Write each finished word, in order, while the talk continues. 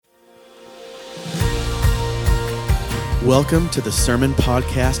Welcome to the Sermon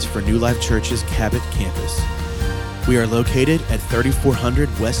Podcast for New Life Church's Cabot campus. We are located at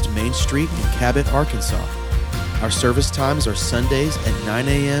 3400 West Main Street in Cabot, Arkansas. Our service times are Sundays at 9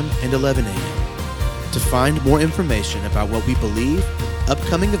 a.m. and 11 a.m. To find more information about what we believe,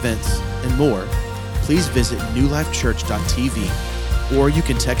 upcoming events, and more, please visit newlifechurch.tv, or you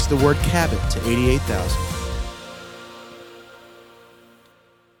can text the word Cabot to 88,000.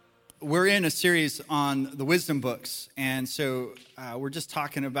 We're in a series on the wisdom books, and so we're just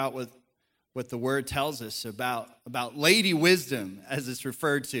talking about what the Word tells us about Lady Wisdom, as it's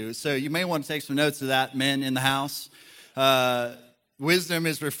referred to. So you may want to take some notes of that, men in the house. Wisdom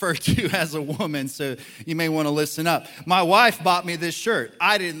is referred to as a woman, so you may want to listen up. My wife bought me this shirt.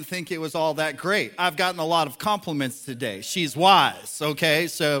 I didn't think it was all that great. I've gotten a lot of compliments today. She's wise, okay?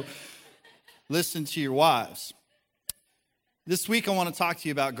 So listen to your wives. This week, I want to talk to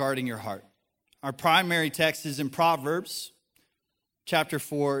you about guarding your heart. Our primary text is in Proverbs chapter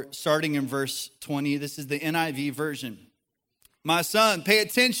 4, starting in verse 20. This is the NIV version. My son, pay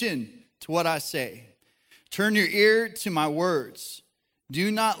attention to what I say. Turn your ear to my words. Do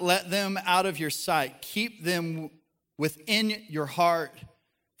not let them out of your sight. Keep them within your heart,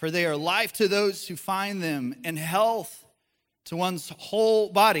 for they are life to those who find them and health to one's whole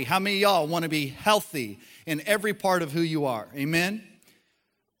body. How many of y'all want to be healthy in every part of who you are? Amen?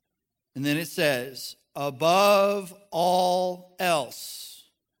 And then it says, above all else,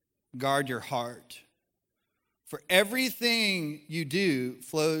 guard your heart. For everything you do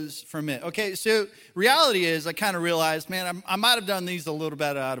flows from it. Okay, so reality is I kind of realized, man, I might have done these a little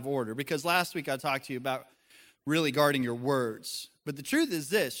bit out of order, because last week I talked to you about really guarding your words. But the truth is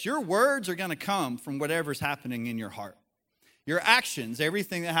this, your words are going to come from whatever's happening in your heart. Your actions,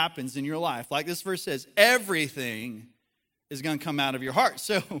 everything that happens in your life, like this verse says, everything is going to come out of your heart.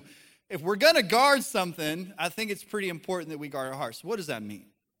 So if we're going to guard something, I think it's pretty important that we guard our hearts. What does that mean?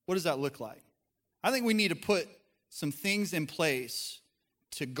 What does that look like? I think we need to put some things in place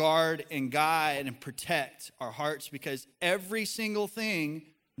to guard and guide and protect our hearts, because every single thing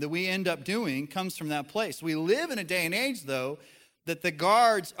that we end up doing comes from that place. We live in a day and age, though, that the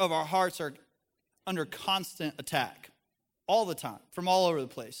guards of our hearts are under constant attack. All the time, from all over the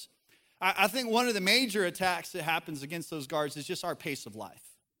place. I think one of the major attacks that happens against those guards is just our pace of life.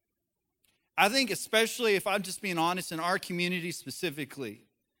 I think especially, if I'm just being honest, in our community specifically,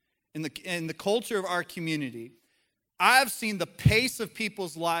 in the culture of our community, I've seen the pace of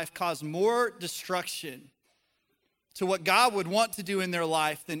people's life cause more destruction to what God would want to do in their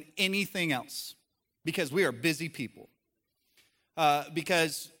life than anything else, because we are busy people.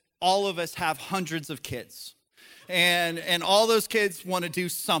 Because all of us have hundreds of kids. And all those kids want to do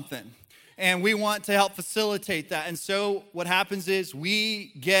something. And we want to help facilitate that. And so what happens is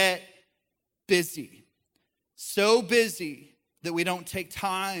we get busy. So busy that we don't take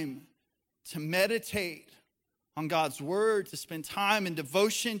time to meditate on God's word, to spend time in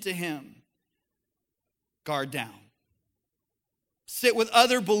devotion to Him. Guard down. Sit with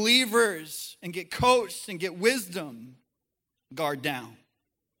other believers and get coached and get wisdom. Guard down.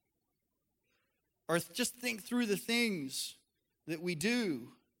 Or just think through the things that we do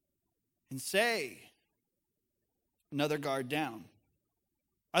and say. Another guard down.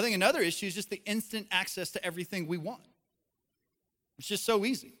 I think another issue is just the instant access to everything we want. It's just so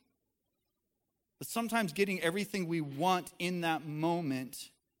easy. But sometimes getting everything we want in that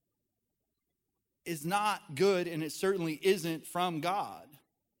moment is not good, and it certainly isn't from God.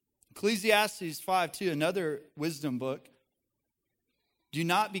 Ecclesiastes 5:2, another wisdom book. Do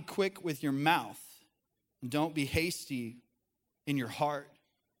not be quick with your mouth. Don't be hasty in your heart.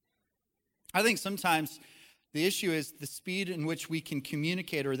 I think sometimes the issue is the speed in which we can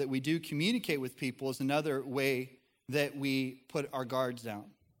communicate, or that we do communicate with people, is another way that we put our guards down.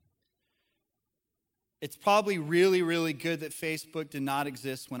 It's probably really, really good that Facebook did not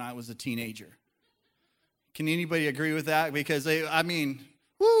exist when I was a teenager. Can anybody agree with that? Because, I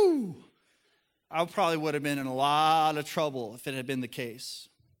probably would have been in a lot of trouble if it had been the case.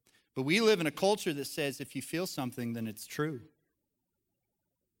 But we live in a culture that says if you feel something, then it's true.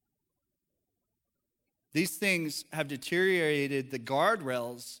 These things have deteriorated the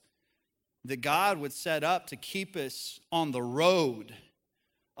guardrails that God would set up to keep us on the road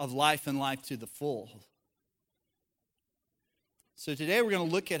of life and life to the full. So today we're going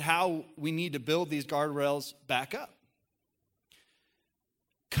to look at how we need to build these guardrails back up.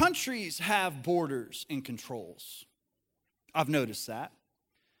 Countries have borders and controls. I've noticed that.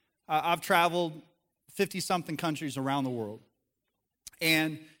 I've traveled 50-something countries around the world.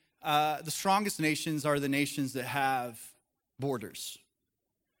 And the strongest nations are the nations that have borders.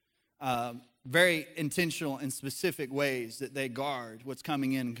 very intentional and specific ways that they guard what's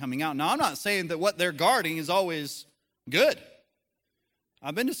coming in and coming out. Now, I'm not saying that what they're guarding is always good.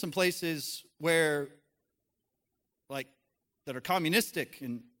 I've been to some places where, that are communistic,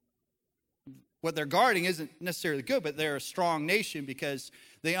 and what they're guarding isn't necessarily good, but they're a strong nation because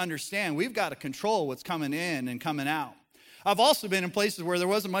they understand we've got to control what's coming in and coming out. I've also been in places where there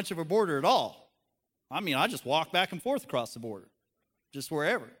wasn't much of a border at all. I just walked back and forth across the border, just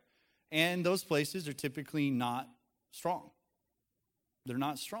wherever. And those places are typically not strong. They're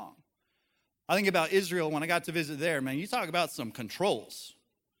not strong. I think about Israel when I got to visit there, man, you talk about some controls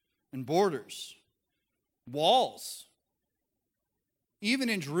and borders, walls. Even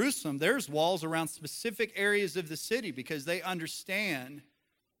in Jerusalem, there's walls around specific areas of the city because they understand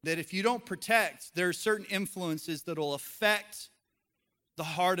that if you don't protect, there are certain influences that will affect the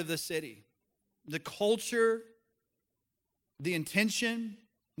heart of the city. The culture, the intention,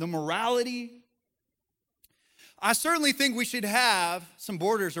 the morality. I certainly think we should have some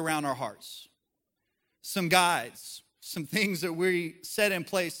borders around our hearts, some guides, some things that we set in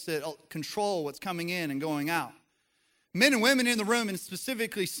place that control what's coming in and going out. Men and women in the room, and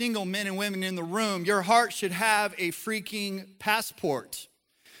specifically single men and women in the room, your heart should have a freaking passport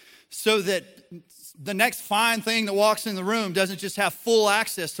so that the next fine thing that walks in the room doesn't just have full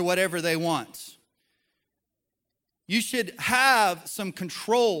access to whatever they want. You should have some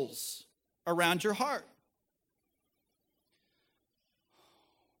controls around your heart.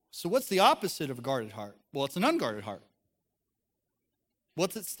 So what's the opposite of a guarded heart? Well, it's an unguarded heart.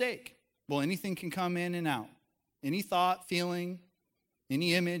 What's at stake? Well, anything can come in and out. Any thought, feeling,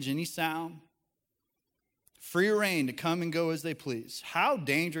 any image, any sound. Free reign to come and go as they please. How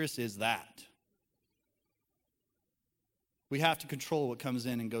dangerous is that? We have to control what comes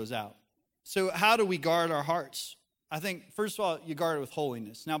in and goes out. So how do we guard our hearts? I think, first of all, you guard it with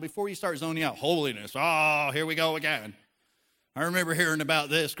holiness. Now, before you start zoning out, holiness, here we go again. I remember hearing about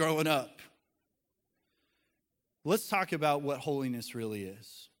this growing up. Let's talk about what holiness really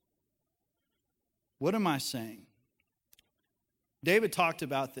is. What am I saying? David talked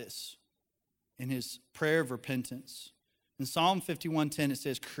about this in his prayer of repentance. In Psalm 51:10, it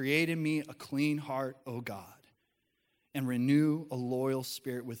says, "Create in me a clean heart, O God, and renew a loyal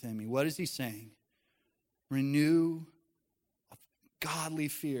spirit within me." What is he saying? Renew a godly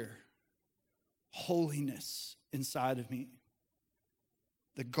fear, holiness inside of me.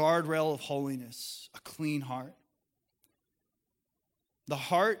 The guardrail of holiness, a clean heart. The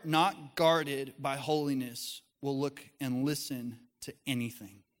heart not guarded by holiness will look and listen to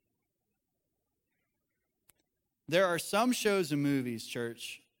anything. There are some shows and movies,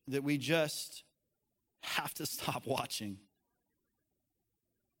 church, that we just have to stop watching.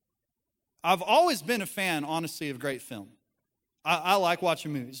 I've always been a fan, honestly, of great film. I like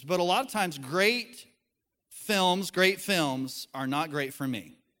watching movies, but a lot of times great films are not great for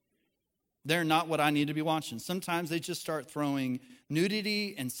me. They're not what I need to be watching. Sometimes they just start throwing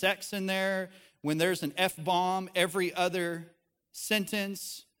nudity and sex in there. When there's an F-bomb every other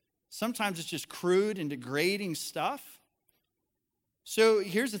sentence, sometimes it's just crude and degrading stuff. So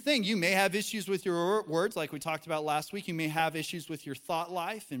here's the thing. You may have issues with your words, like we talked about last week. You may have issues with your thought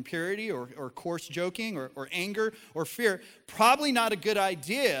life, impurity, or coarse joking, or anger, or fear. Probably not a good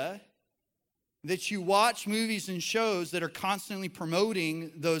idea that you watch movies and shows that are constantly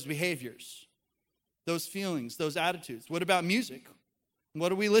promoting those behaviors, those feelings, those attitudes. What about music? What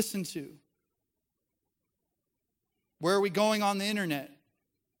do we listen to? Where are we going on the internet?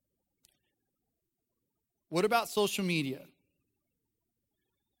 What about social media?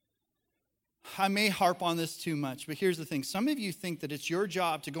 I may harp on this too much, but here's the thing. Some of you think that it's your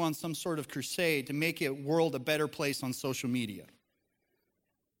job to go on some sort of crusade to make the world a better place on social media.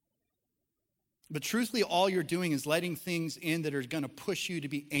 But truthfully, all you're doing is letting things in that are going to push you to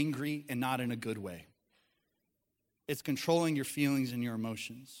be angry and not in a good way. It's controlling your feelings and your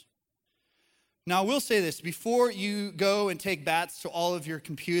emotions. Now, I will say this. Before you go and take bats to all of your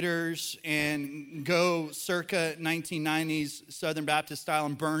computers and go circa 1990s Southern Baptist style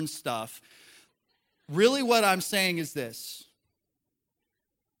and burn stuff, really what I'm saying is this.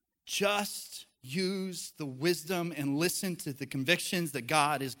 Just use the wisdom and listen to the convictions that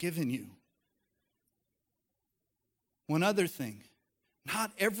God has given you. One other thing,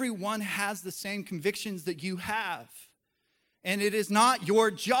 not everyone has the same convictions that you have. And it is not your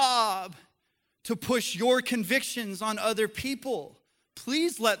job to push your convictions on other people.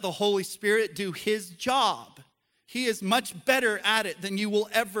 Please let the Holy Spirit do his job. He is much better at it than you will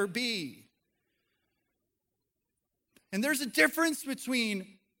ever be. And there's a difference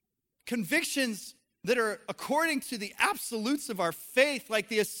between convictions that are according to the absolutes of our faith, like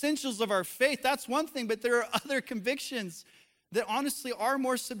the essentials of our faith, that's one thing, but there are other convictions that honestly are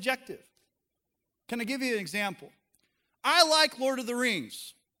more subjective. Can I give you an example? I like Lord of the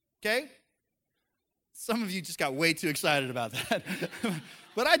Rings, okay? Some of you just got way too excited about that,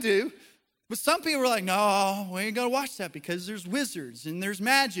 but I do. But some people are like, no, we ain't gonna watch that because there's wizards and there's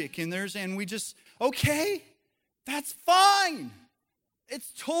magic and we just, okay, that's fine.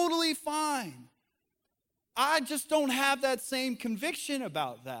 It's totally fine. I just don't have that same conviction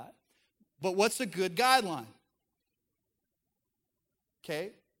about that. But what's a good guideline?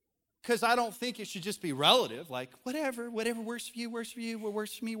 Okay? Because I don't think it should just be relative, like whatever works for you, works for you, what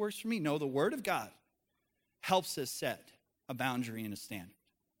works for me, works for me. No, the Word of God helps us set a boundary and a standard.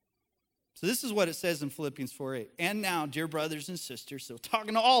 So this is what it says in Philippians 4:8. And now, dear brothers and sisters, so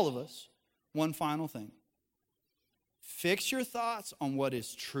talking to all of us, one final thing. Fix your thoughts on what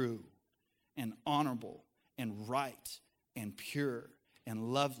is true and honorable and right and pure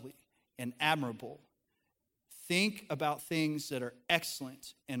and lovely and admirable. Think about things that are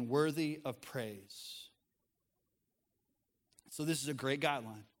excellent and worthy of praise. So this is a great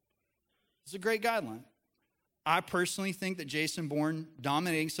guideline. It's a great guideline. I personally think that Jason Bourne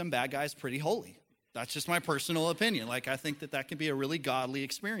dominating some bad guy is pretty holy. That's just my personal opinion. Like, I think that can be a really godly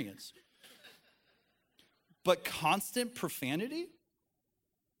experience. But constant profanity?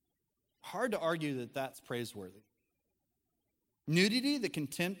 Hard to argue that that's praiseworthy. Nudity that can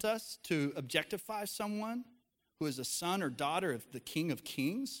tempt us to objectify someone who is a son or daughter of the King of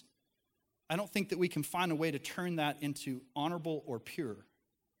Kings? I don't think that we can find a way to turn that into honorable or pure.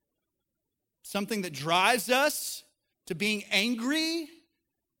 Something that drives us to being angry,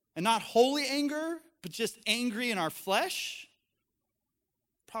 and not holy anger, but just angry in our flesh,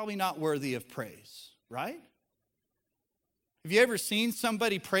 probably not worthy of praise, right? Have you ever seen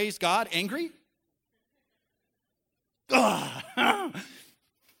somebody praise God angry?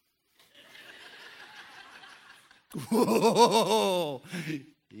 Whoa.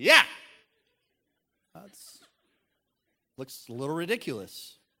 Yeah. That looks a little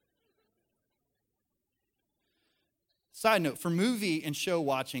ridiculous. Side note, for movie and show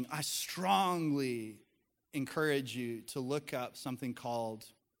watching, I strongly encourage you to look up something called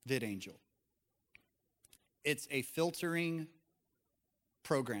VidAngel. It's a filtering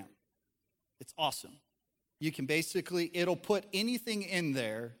program. It's awesome. You can it'll put anything in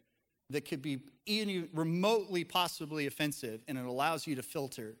there that could be any remotely possibly offensive, and it allows you to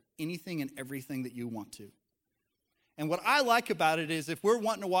filter anything and everything that you want to. And what I like about it is if we're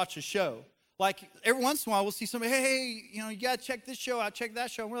wanting to watch a show, like every once in a while we'll see somebody, hey, you got to check this show out, check that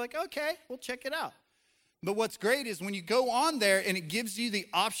show. And we're like, okay, we'll check it out. But what's great is when you go on there and it gives you the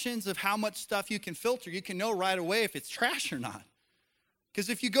options of how much stuff you can filter, you can know right away if it's trash or not. Because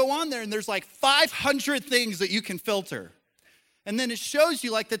if you go on there and there's like 500 things that you can filter, and then it shows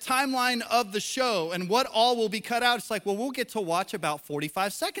you like the timeline of the show and what all will be cut out, it's like, well, we'll get to watch about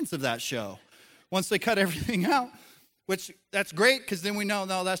 45 seconds of that show once they cut everything out. Which, that's great, because then we know,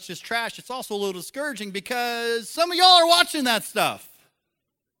 no, that's just trash. It's also a little discouraging because some of y'all are watching that stuff.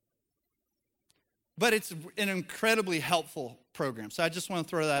 But it's an incredibly helpful program. So I just want to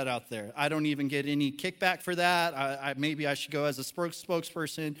throw that out there. I don't even get any kickback for that. Maybe I should go as a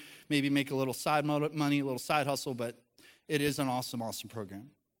spokesperson, maybe make a little side money, a little side hustle, but it is an awesome, awesome program.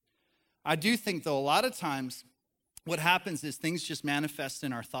 I do think, though, a lot of times what happens is things just manifest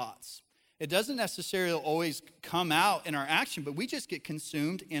in our thoughts. It doesn't necessarily always come out in our action, but we just get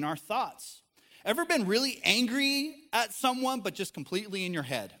consumed in our thoughts. Ever been really angry at someone, but just completely in your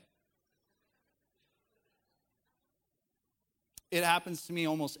head? It happens to me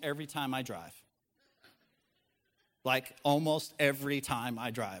almost every time I drive. Like almost every time I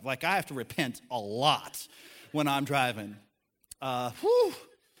drive. Like I have to repent a lot when I'm driving. I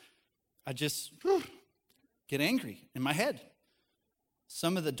just get angry in my head.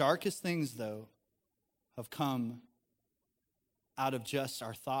 Some of the darkest things, though, have come out of just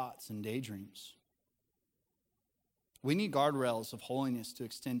our thoughts and daydreams. We need guardrails of holiness to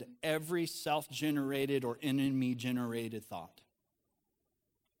extend to every self-generated or enemy-generated thought.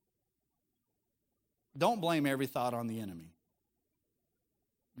 Don't blame every thought on the enemy.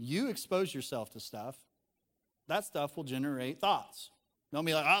 You expose yourself to stuff, that stuff will generate thoughts. Don't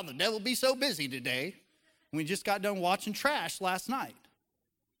be like, oh, the devil be so busy today. We just got done watching trash last night.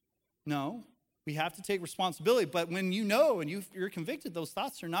 No, we have to take responsibility. But when you know and you're convicted those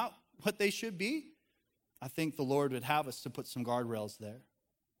thoughts are not what they should be, I think the Lord would have us to put some guardrails there.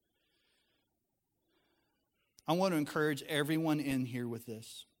 I want to encourage everyone in here with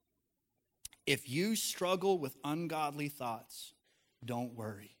this. If you struggle with ungodly thoughts, don't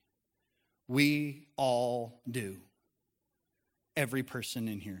worry. We all do. Every person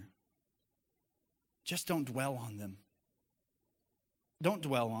in here. Just don't dwell on them. Don't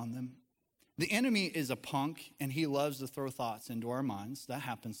dwell on them. The enemy is a punk, and he loves to throw thoughts into our minds. That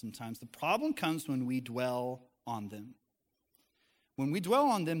happens sometimes. The problem comes when we dwell on them. When we dwell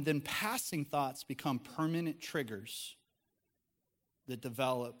on them, then passing thoughts become permanent triggers that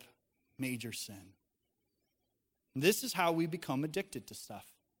develop major sin. This is how we become addicted to stuff.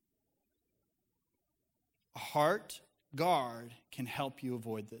 A heart guard can help you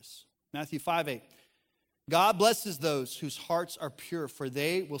avoid this. Matthew 5:8. God blesses those whose hearts are pure, for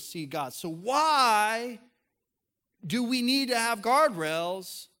they will see God. So why do we need to have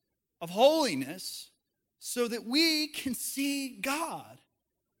guardrails of holiness so that we can see God?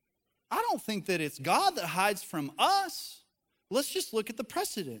 I don't think that it's God that hides from us. Let's just look at the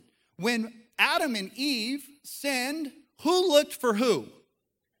precedent. When Adam and Eve sinned, who looked for who?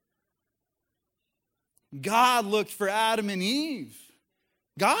 God looked for Adam and Eve.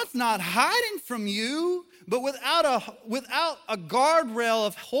 God's not hiding from you, but without a guardrail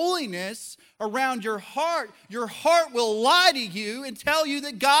of holiness around your heart will lie to you and tell you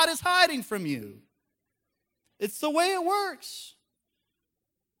that God is hiding from you. It's the way it works.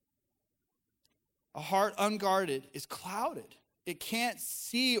 A heart unguarded is clouded. It can't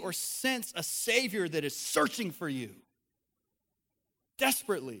see or sense a Savior that is searching for you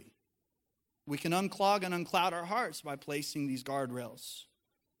desperately. We can unclog and uncloud our hearts by placing these guardrails.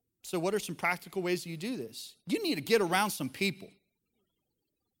 So what are some practical ways that you do this? You need to get around some people.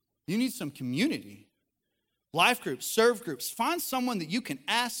 You need some community. Life groups, serve groups. Find someone that you can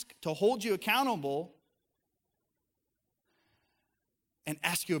ask to hold you accountable and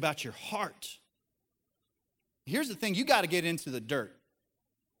ask you about your heart. Here's the thing, you got to get into the dirt.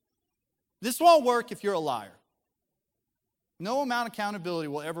 This won't work if you're a liar. No amount of accountability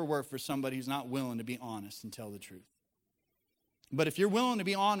will ever work for somebody who's not willing to be honest and tell the truth. But if you're willing to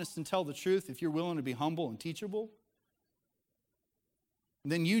be honest and tell the truth, if you're willing to be humble and teachable,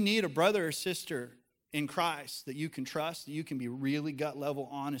 then you need a brother or sister in Christ that you can trust, that you can be really gut level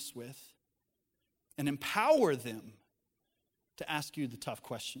honest with, and empower them to ask you the tough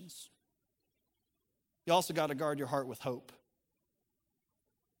questions. You also got to guard your heart with hope.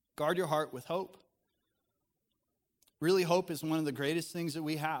 Guard your heart with hope. Really, hope is one of the greatest things that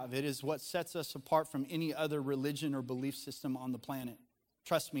we have. It is what sets us apart from any other religion or belief system on the planet.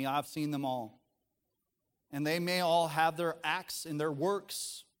 Trust me, I've seen them all. And they may all have their acts and their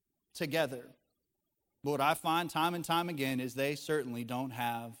works together. But what I find time and time again is they certainly don't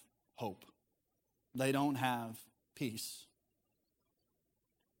have hope. They don't have peace.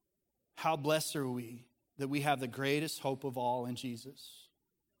 How blessed are we that we have the greatest hope of all in Jesus.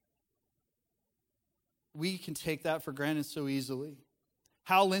 We can take that for granted so easily.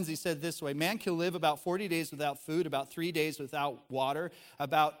 Hal Lindsey said this way, man can live about 40 days without food, about 3 days without water,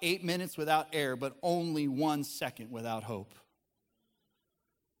 about 8 minutes without air, but only 1 second without hope.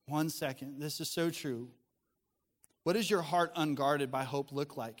 1 second. This is so true. What does your heart unguarded by hope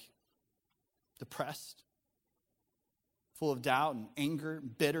look like? Depressed, full of doubt and anger,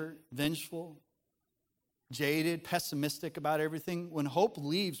 bitter, vengeful, jaded, pessimistic about everything. When hope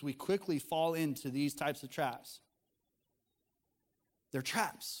leaves, we quickly fall into these types of traps. They're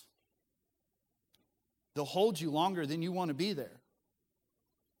traps. They'll hold you longer than you want to be there.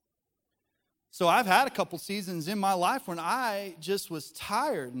 So I've had a couple seasons in my life when I just was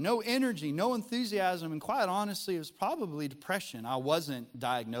tired, no energy, no enthusiasm, and quite honestly, it was probably depression. I wasn't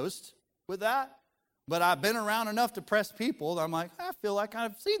diagnosed with that, but I've been around enough depressed people that I'm like, I feel like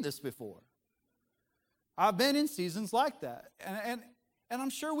I've seen this before. I've been in seasons like that. And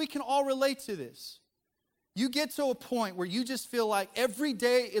I'm sure we can all relate to this. You get to a point where you just feel like every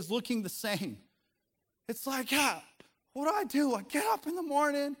day is looking the same. It's like, what do? I get up in the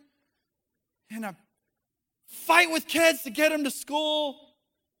morning and I fight with kids to get them to school.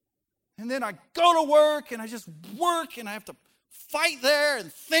 And then I go to work and I just work and I have to fight there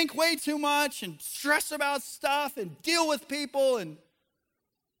and think way too much and stress about stuff and deal with people. And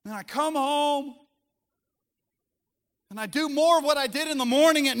then I come home. And I do more of what I did in the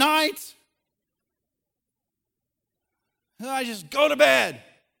morning at night. And I just go to bed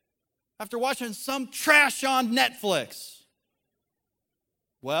after watching some trash on Netflix.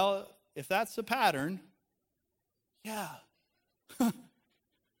 Well, if that's the pattern, yeah,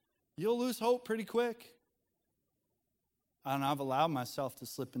 you'll lose hope pretty quick. And I've allowed myself to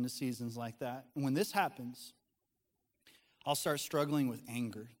slip into seasons like that. And when this happens, I'll start struggling with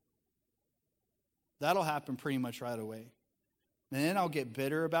anger. That'll happen pretty much right away. And then I'll get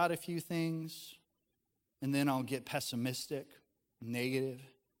bitter about a few things. And then I'll get pessimistic, negative.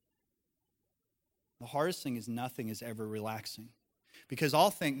 The hardest thing is nothing is ever relaxing. Because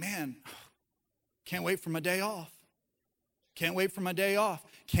I'll think, man, can't wait for my day off. Can't wait for my day off.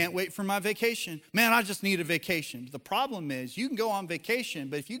 Can't wait for my vacation. Man, I just need a vacation. The problem is you can go on vacation,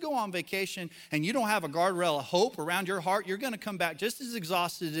 but if you go on vacation and you don't have a guardrail of hope around your heart, you're going to come back just as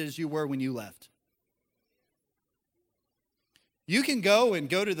exhausted as you were when you left. You can go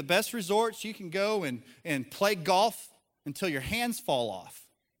to the best resorts. You can go and play golf until your hands fall off.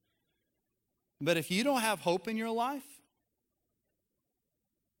 But if you don't have hope in your life,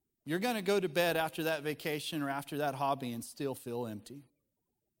 you're going to go to bed after that vacation or after that hobby and still feel empty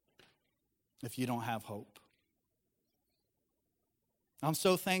if you don't have hope. I'm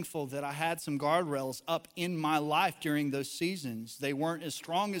so thankful that I had some guardrails up in my life during those seasons. They weren't as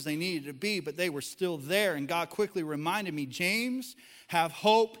strong as they needed to be, but they were still there. And God quickly reminded me, James, have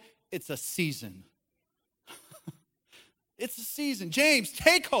hope. It's a season. It's a season. James,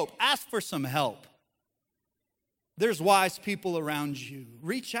 take hope. Ask for some help. There's wise people around you.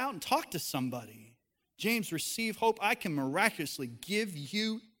 Reach out and talk to somebody. James, receive hope. I can miraculously give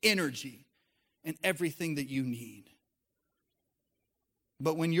you energy and everything that you need.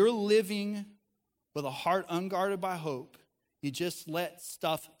 But when you're living with a heart unguarded by hope, you just let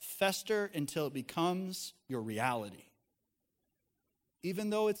stuff fester until it becomes your reality.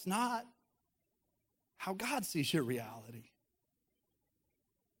 Even though it's not how God sees your reality.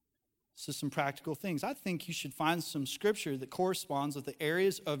 So some practical things. I think you should find some scripture that corresponds with the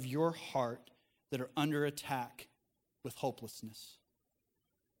areas of your heart that are under attack with hopelessness.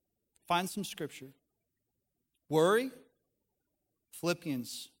 Find some scripture. Worry,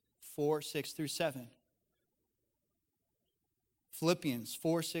 Philippians 4:6-7. Philippians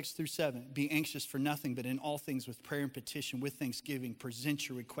 4:6-7. Be anxious for nothing, but in all things with prayer and petition, with thanksgiving, present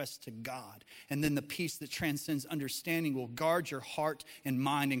your requests to God. And then the peace that transcends understanding will guard your heart and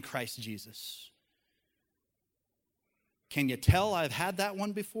mind in Christ Jesus. Can you tell I've had that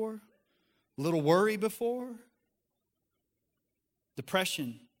one before? A little worry before?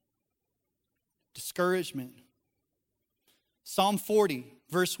 Depression, discouragement. Psalm 40,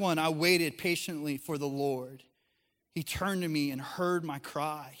 verse 1, I waited patiently for the Lord. He turned to me and heard my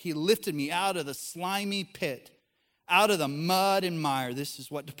cry. He lifted me out of the slimy pit, out of the mud and mire. This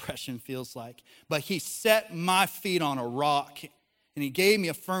is what depression feels like. But he set my feet on a rock, and he gave me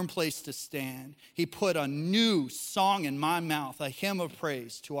a firm place to stand. He put a new song in my mouth, a hymn of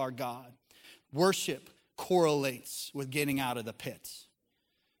praise to our God. Worship correlates with getting out of the pit.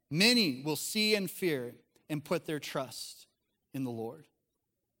 Many will see and fear and put their trust in the Lord.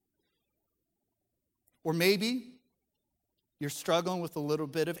 Or maybe you're struggling with a little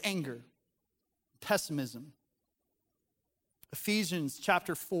bit of anger, pessimism. Ephesians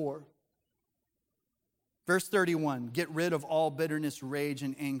chapter 4, verse 31. Get rid of all bitterness, rage,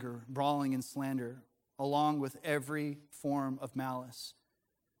 and anger, brawling and slander, along with every form of malice.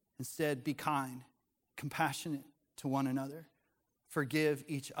 Instead, be kind, compassionate to one another. Forgive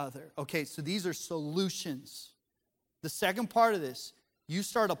each other. Okay, so these are solutions. The second part of this, you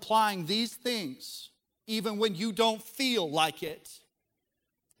start applying these things even when you don't feel like it.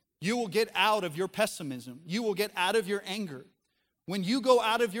 You will get out of your pessimism. You will get out of your anger. When you go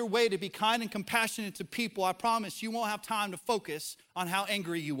out of your way to be kind and compassionate to people, I promise you won't have time to focus on how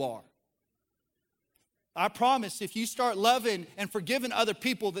angry you are. I promise if you start loving and forgiving other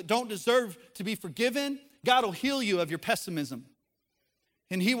people that don't deserve to be forgiven, God will heal you of your pessimism.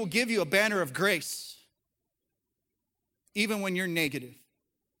 And he will give you a banner of grace. Even when you're negative.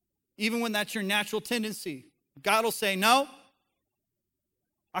 Even when that's your natural tendency. God will say, no,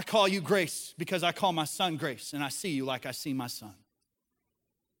 I call you grace because I call my son grace. And I see you like I see my son.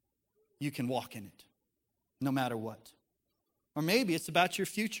 You can walk in it. No matter what. Or maybe it's about your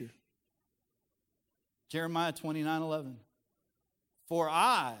future. Jeremiah 29:11. For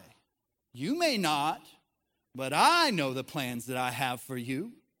you may not, but I know the plans that I have for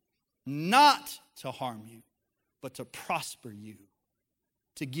you, not to harm you, but to prosper you,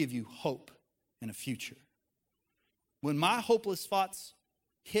 to give you hope and a future. When my hopeless thoughts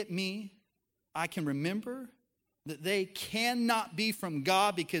hit me, I can remember that they cannot be from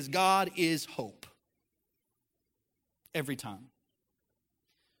God because God is hope. Every time.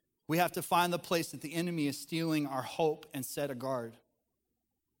 We have to find the place that the enemy is stealing our hope and set a guard.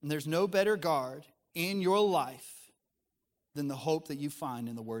 And there's no better guard in your life than the hope that you find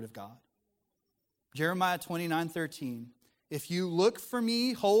in the Word of God. Jeremiah 29:13. If you look for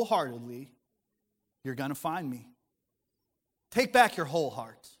me wholeheartedly, you're going to find me. Take back your whole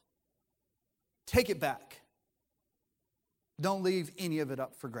heart. Take it back. Don't leave any of it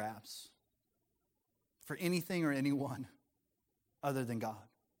up for grabs. For anything or anyone other than God.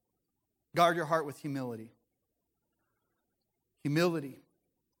 Guard your heart with humility. Humility.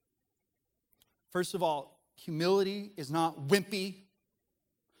 First of all, humility is not wimpy.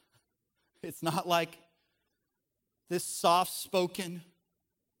 It's not like this soft-spoken,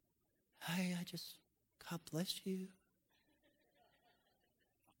 hey, God bless you.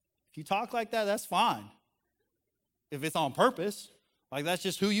 If you talk like that, that's fine. If it's on purpose, like that's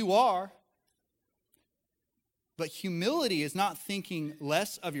just who you are. But humility is not thinking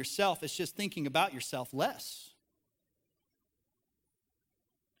less of yourself. It's just thinking about yourself less.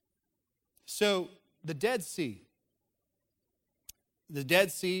 So, the Dead Sea. The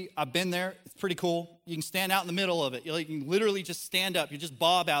Dead Sea, I've been there. It's pretty cool. You can stand out in the middle of it. You can literally just stand up. You just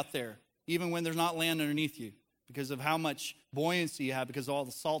bob out there, even when there's not land underneath you, because of how much buoyancy you have, because of all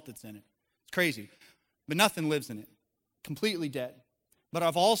the salt that's in it. It's crazy. But nothing lives in it. Completely dead. But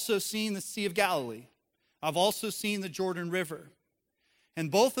I've also seen the Sea of Galilee. I've also seen the Jordan River.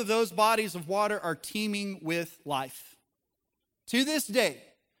 And both of those bodies of water are teeming with life. To this day,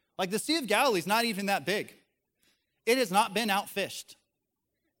 like the Sea of Galilee is not even that big. It has not been outfished.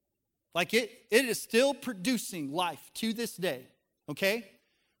 Like it is still producing life to this day, okay?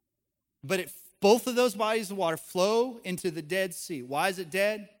 But both of those bodies of water flow into the Dead Sea. Why is it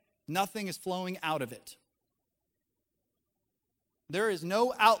dead? Nothing is flowing out of it. There is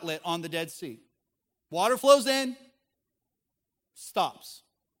no outlet on the Dead Sea. Water flows in, stops.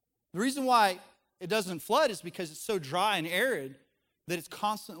 The reason why it doesn't flood is because it's so dry and arid that it's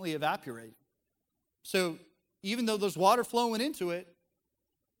constantly evaporating. So even though there's water flowing into it,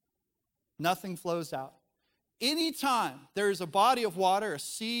 nothing flows out. Anytime there is a body of water, a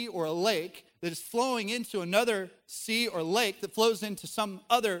sea or a lake, that is flowing into another sea or lake that flows into some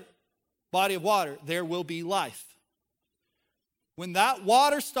other body of water, there will be life. When that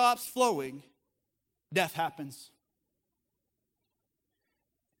water stops flowing, death happens.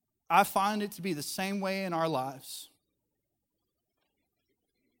 I find it to be the same way in our lives.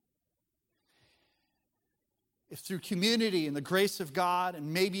 If through community and the grace of God,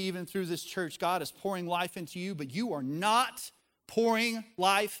 and maybe even through this church, God is pouring life into you, but you are not pouring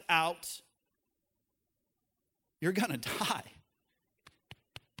life out, you're going to die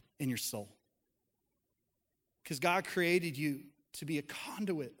in your soul. Because God created you to be a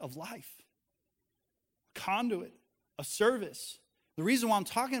conduit of life. Conduit of service. The reason why I'm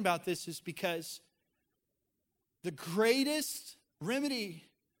talking about this is because the greatest remedy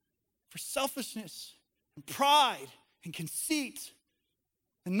for selfishness and pride and conceit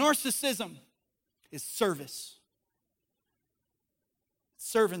and narcissism is service.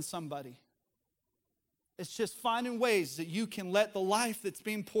 Serving somebody. It's just finding ways that you can let the life that's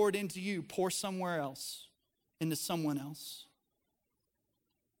being poured into you pour somewhere else, into someone else.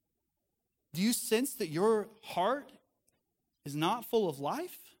 Do you sense that your heart is not full of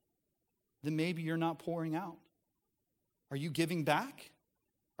life? Then maybe you're not pouring out. Are you giving back?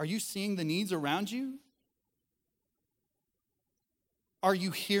 Are you seeing the needs around you? Are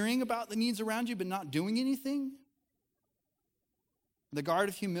you hearing about the needs around you but not doing anything? The guard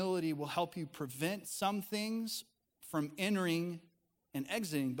of humility will help you prevent some things from entering and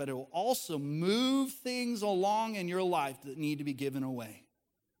exiting, but it will also move things along in your life that need to be given away.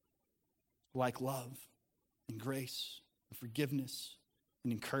 Like love and grace and forgiveness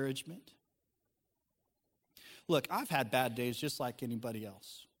and encouragement. Look, I've had bad days just like anybody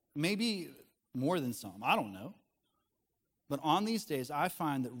else. Maybe more than some, I don't know. But on these days, I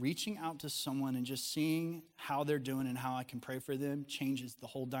find that reaching out to someone and just seeing how they're doing and how I can pray for them changes the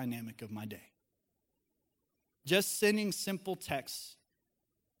whole dynamic of my day. Just sending simple texts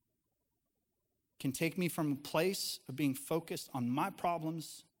can take me from a place of being focused on my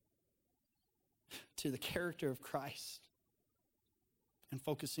problems to the character of Christ and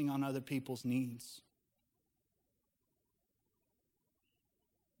focusing on other people's needs.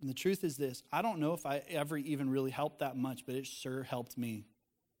 And the truth is this, I don't know if I ever even really helped that much, but it sure helped me.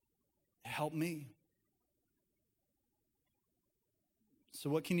 It helped me. So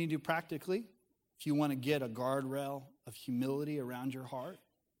what can you do practically if you want to get a guardrail of humility around your heart?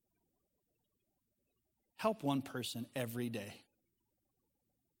 Help one person every day.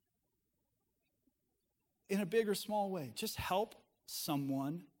 In a big or small way, just help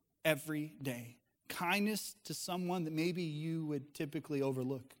someone every day. Kindness to someone that maybe you would typically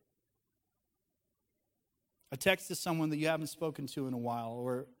overlook. A text to someone that you haven't spoken to in a while,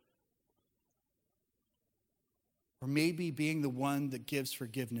 or maybe being the one that gives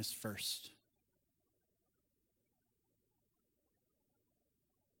forgiveness first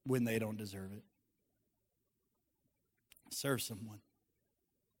when they don't deserve it. Serve someone.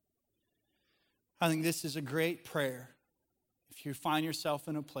 I think this is a great prayer. If you find yourself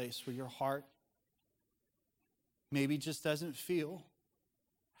in a place where your heart maybe just doesn't feel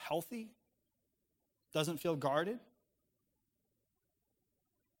healthy, doesn't feel guarded,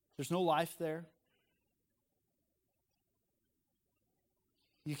 there's no life there,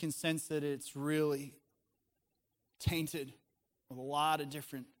 you can sense that it's really tainted with a lot of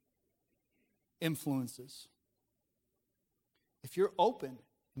different influences. If you're open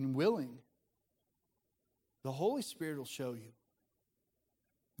and willing, the Holy Spirit will show you.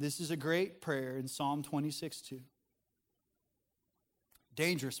 This is a great prayer in Psalm 26:2.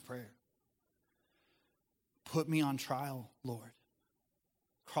 Dangerous prayer. Put me on trial, Lord.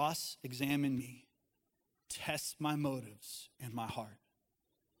 Cross-examine me. Test my motives and my heart.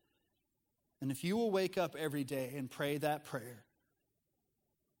 And if you will wake up every day and pray that prayer,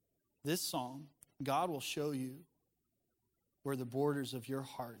 this psalm, God will show you where the borders of your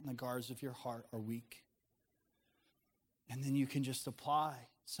heart and the guards of your heart are weak. And then you can just apply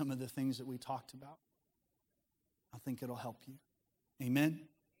some of the things that we talked about. I think it'll help you. Amen?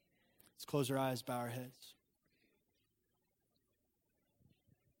 Let's close our eyes, bow our heads.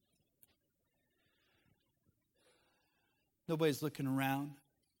 Nobody's looking around.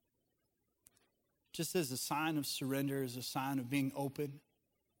 Just as a sign of surrender, as a sign of being open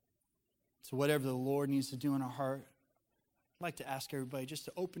to whatever the Lord needs to do in our heart, I'd like to ask everybody just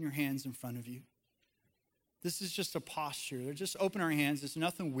to open your hands in front of you. This is just a posture. Just open our hands. There's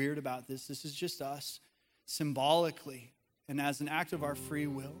nothing weird about this. This is just us symbolically and as an act of our free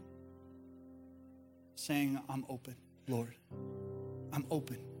will saying, I'm open, Lord. I'm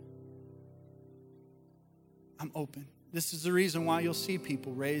open. I'm open. This is the reason why you'll see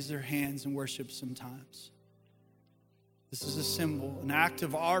people raise their hands and worship sometimes. This is a symbol, an act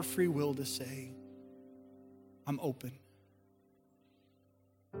of our free will to say, I'm open.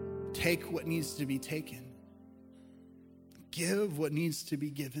 Take what needs to be taken. Give what needs to be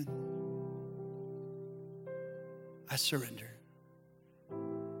given. I surrender.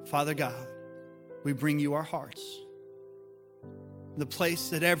 Father God, we bring you our hearts, the place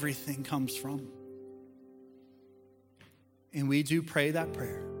that everything comes from. And we do pray that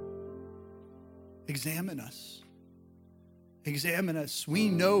prayer. Examine us. Examine us. We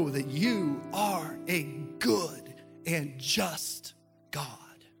know that you are a good and just God.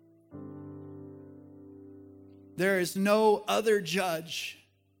 There is no other judge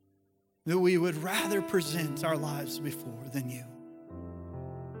that we would rather present our lives before than you.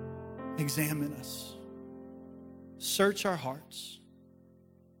 Examine us. Search our hearts.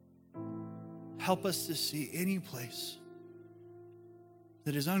 Help us to see any place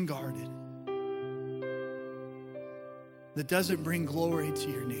that is unguarded, that doesn't bring glory to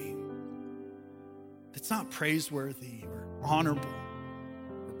your name, that's not praiseworthy or honorable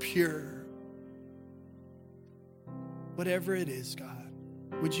or pure. Whatever it is, God,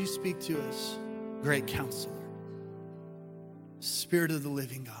 would you speak to us, great counselor, Spirit of the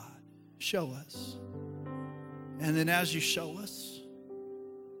living God, show us. And then as you show us,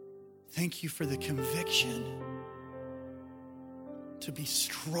 thank you for the conviction to be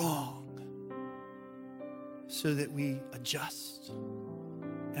strong so that we adjust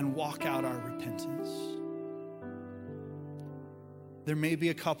and walk out our repentance. There may be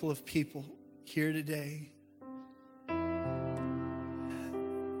a couple of people here today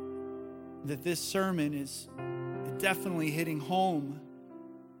that this sermon is definitely hitting home.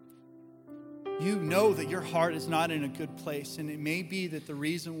 You know that your heart is not in a good place, and it may be that the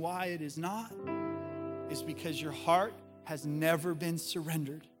reason why it is not is because your heart has never been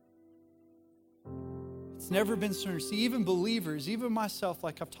surrendered. It's never been surrendered. See, even believers, even myself,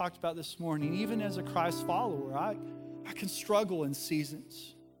 like I've talked about this morning, even as a Christ follower, I can struggle in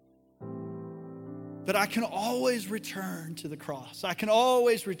seasons. But I can always return to the cross. I can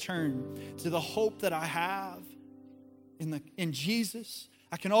always return to the hope that I have in Jesus.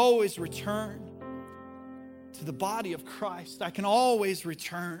 I can always return to the body of Christ. I can always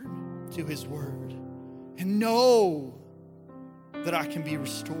return to his word and know that I can be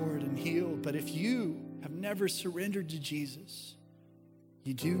restored and healed. But if you have never surrendered to Jesus,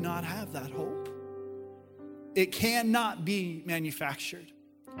 you do not have that hope. It cannot be manufactured.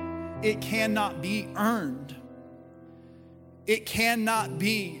 It cannot be earned. It cannot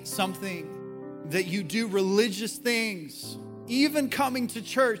be something that you do religious things, even coming to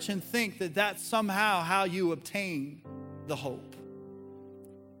church, and think that that's somehow how you obtain the hope.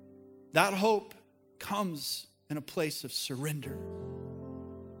 That hope comes in a place of surrender.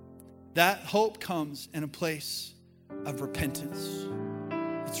 That hope comes in a place of repentance.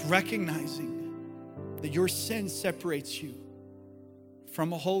 It's recognizing that your sin separates you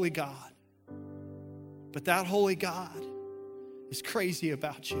from a holy God. But that holy God is crazy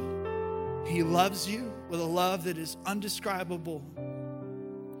about you. He loves you with a love that is undescribable.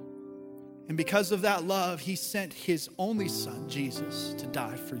 And because of that love, he sent his only son, Jesus, to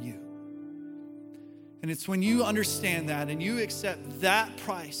die for you. And it's when you understand that and you accept that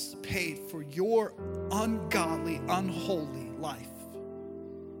price paid for your ungodly, unholy life,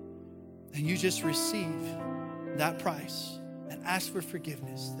 and you just receive that price and ask for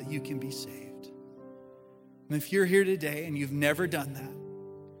forgiveness, that you can be saved. And if you're here today and you've never done that,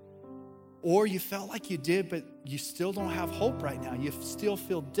 or you felt like you did, but you still don't have hope right now, you still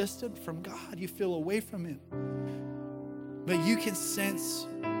feel distant from God, you feel away from him, but you can sense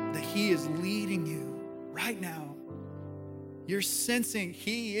that he is leading you right now. You're sensing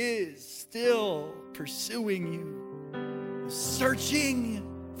he is still pursuing you, searching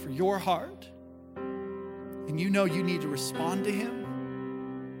for your heart, and you know you need to respond to him.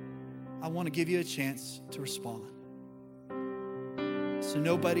 I want to give you a chance to respond. So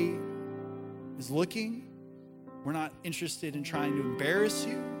nobody is looking. We're not interested in trying to embarrass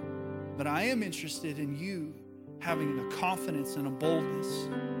you, but I am interested in you having a confidence and a boldness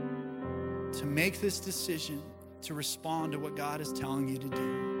to make this decision to respond to what God is telling you to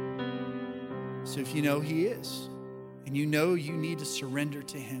do. So if you know he is, and you know you need to surrender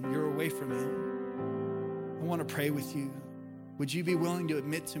to him, you're away from him, I want to pray with you. Would you be willing to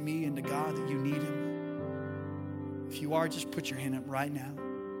admit to me and to God that you need him? If you are, just put your hand up right now.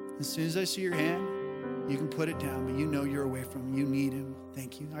 As soon as I see your hand, you can put it down, but you know you're away from him. You need him.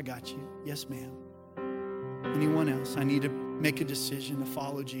 Thank you. I got you. Yes, ma'am. Anyone else? I need to make a decision to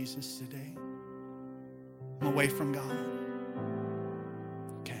follow Jesus today. I'm away from God.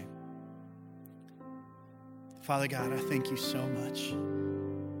 Okay. Father God, I thank you so much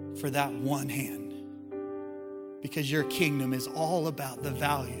for that one hand, because your kingdom is all about the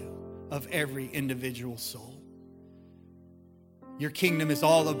value of every individual soul. Your kingdom is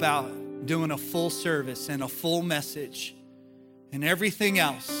all about doing a full service and a full message and everything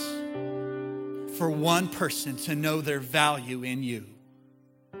else for one person to know their value in you.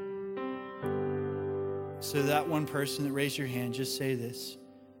 So that one person that raised your hand, just say this.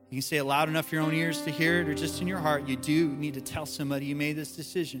 You can say it loud enough for your own ears to hear it, or just in your heart. You do need to tell somebody you made this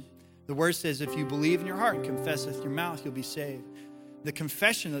decision. The word says if you believe in your heart and confess with your mouth, you'll be saved. The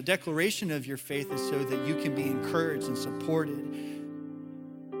confession, the declaration of your faith is so that you can be encouraged and supported.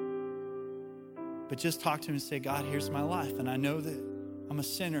 But just talk to him and say, God, here's my life. And I know that I'm a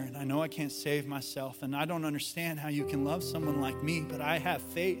sinner and I know I can't save myself. And I don't understand how you can love someone like me, but I have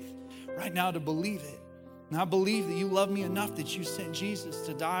faith right now to believe it. And I believe that you love me enough that you sent Jesus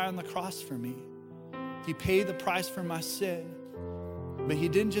to die on the cross for me. He paid the price for my sin. But he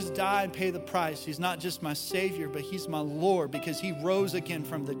didn't just die and pay the price. He's not just my Savior, but he's my Lord, because he rose again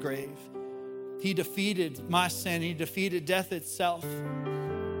from the grave. He defeated my sin. He defeated death itself.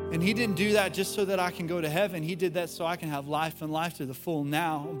 And he didn't do that just so that I can go to heaven. He did that so I can have life and life to the full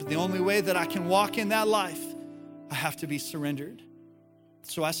now. But the only way that I can walk in that life, I have to be surrendered.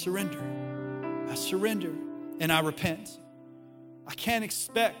 So I surrender. I surrender and I repent. I can't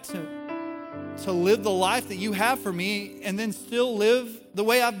expect to live the life that you have for me and then still live the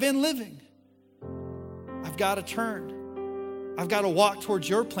way I've been living. I've got to turn. I've got to walk towards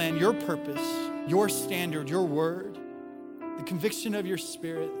your plan, your purpose, your standard, your word, the conviction of your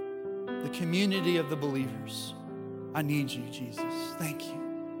spirit, the community of the believers. I need you, Jesus. Thank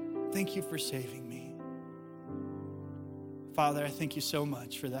you. Thank you for saving me. Father, I thank you so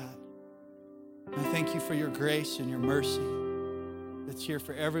much for that. I thank you for your grace and your mercy that's here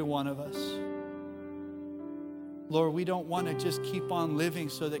for every one of us. Lord, we don't want to just keep on living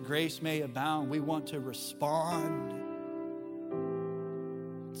so that grace may abound. We want to respond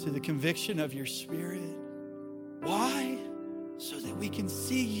to the conviction of your Spirit. Why? So that we can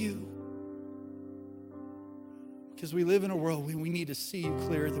see you. Because we live in a world where we need to see you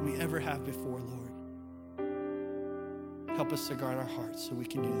clearer than we ever have before, Lord. Help us to guard our hearts so we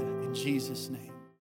can do that. In Jesus' name.